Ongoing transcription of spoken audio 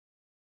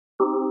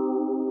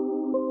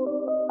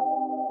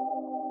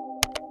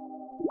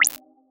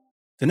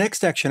The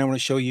next action I want to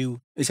show you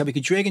is how we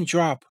can drag and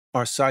drop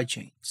our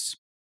sidechains.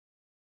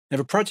 I have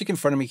a project in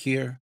front of me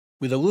here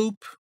with a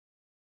loop,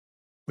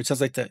 which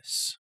sounds like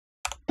this.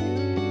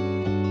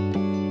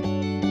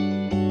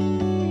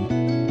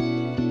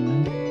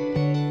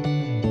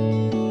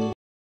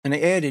 And I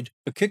added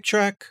a kick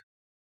track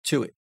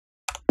to it.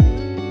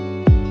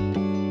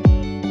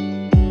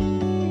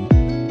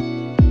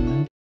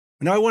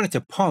 Now I want it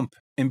to pump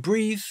and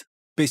breathe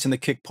based on the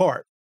kick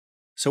part.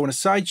 So in a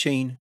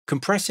sidechain,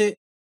 compress it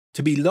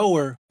to be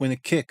lower when the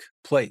kick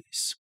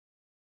plays.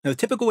 Now the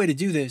typical way to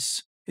do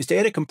this is to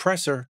add a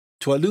compressor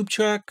to our loop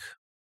track.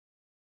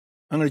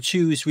 I'm going to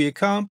choose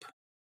REAPER,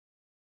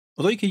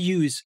 although you can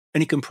use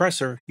any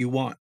compressor you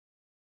want.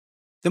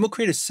 Then we'll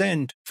create a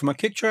send from our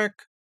kick track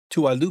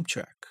to our loop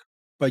track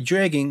by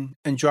dragging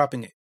and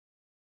dropping it.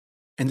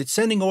 And it's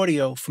sending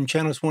audio from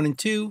channels 1 and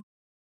 2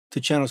 to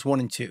channels 1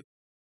 and 2.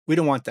 We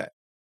don't want that.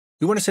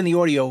 We want to send the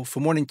audio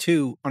from 1 and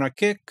 2 on our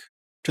kick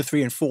to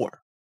 3 and 4.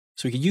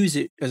 So we could use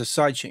it as a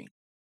sidechain.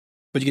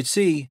 But you can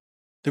see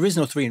there is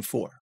no 3 and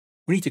 4.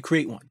 We need to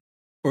create one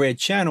or add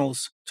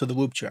channels to the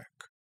loop track,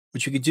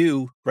 which we could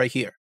do right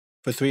here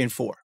for 3 and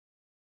 4.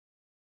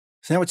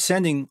 So now it's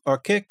sending our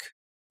kick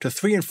to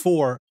 3 and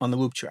 4 on the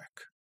loop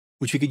track,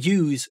 which we could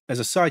use as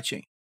a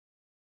sidechain.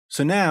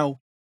 So now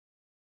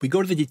we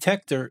go to the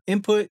detector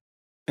input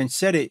and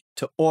set it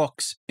to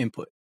aux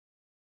input.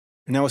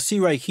 And now we'll see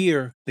right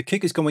here, the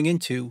kick is going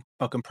into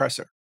a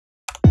compressor.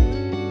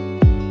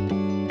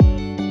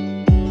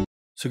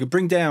 So we can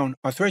bring down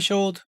our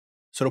threshold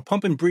so it'll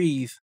pump and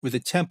breathe with the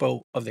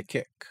tempo of the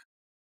kick.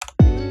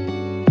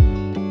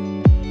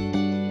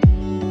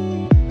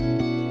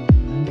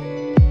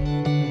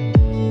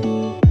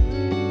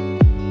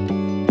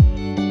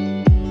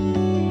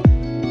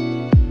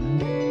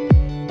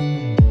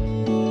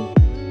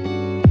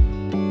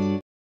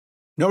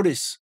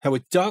 Notice how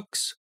it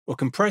ducks or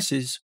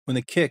compresses when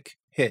the kick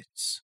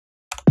hits.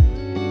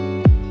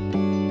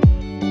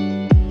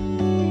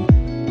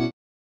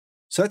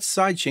 So that's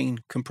sidechain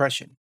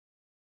compression.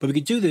 But we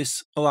could do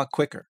this a lot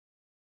quicker.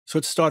 So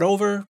let's start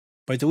over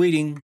by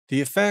deleting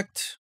the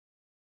effect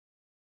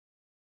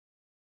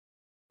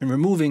and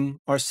removing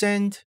our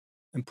send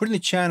and putting the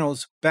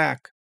channels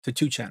back to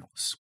 2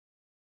 channels.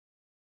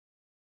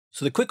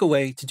 So the quicker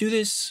way to do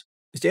this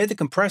is to add the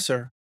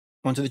compressor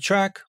onto the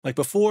track like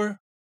before,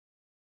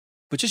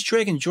 but just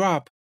drag and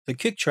drop the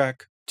kick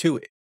track to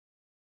it.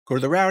 Go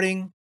to the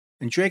routing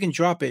and drag and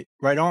drop it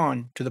right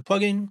on to the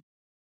plugin,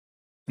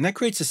 and that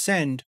creates a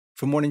send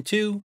from 1 and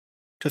 2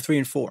 to 3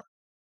 and 4.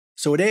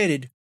 So it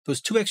added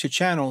those 2 extra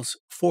channels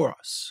for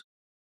us.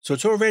 So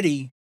it's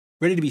already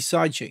ready to be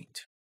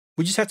sidechained.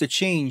 We just have to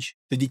change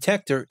the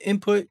detector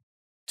input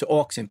to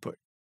aux input,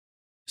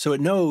 so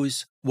it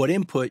knows what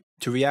input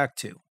to react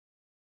to.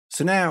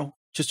 So now,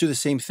 just do the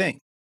same thing.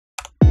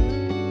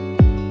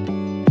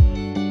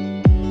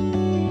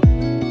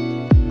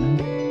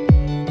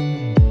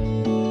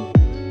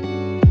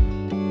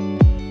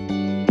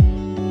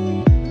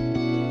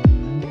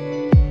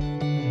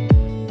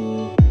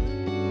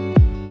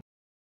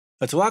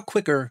 That's a lot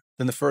quicker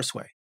than the first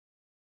way.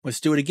 Let's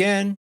do it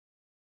again.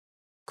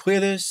 Clear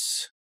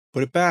this,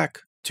 put it back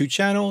 2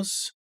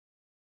 channels.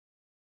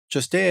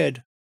 Just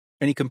add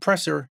any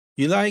compressor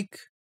you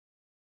like.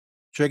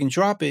 Drag and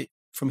drop it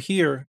from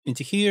here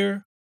into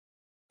here.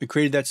 We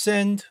created that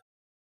send.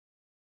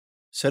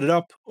 Set it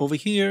up over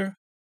here.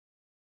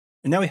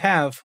 And now we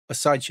have a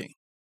sidechain.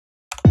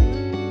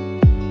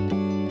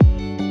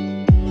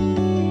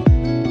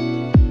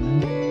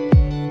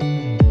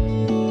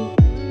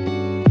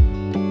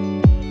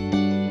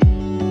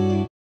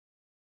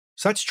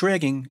 So that's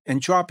dragging and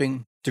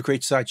dropping to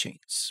create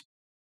sidechains.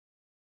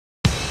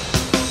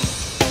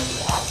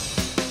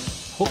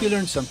 Hope you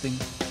learned something.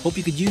 Hope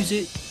you could use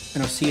it,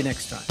 and I'll see you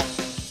next time.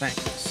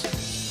 Thanks.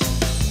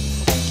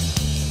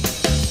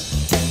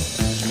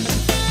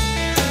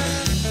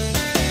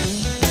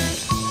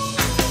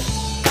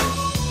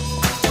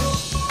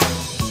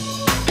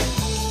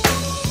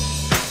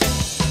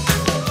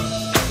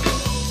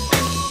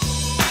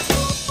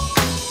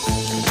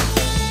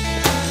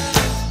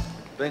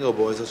 Bingo,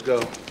 boys, let's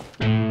go.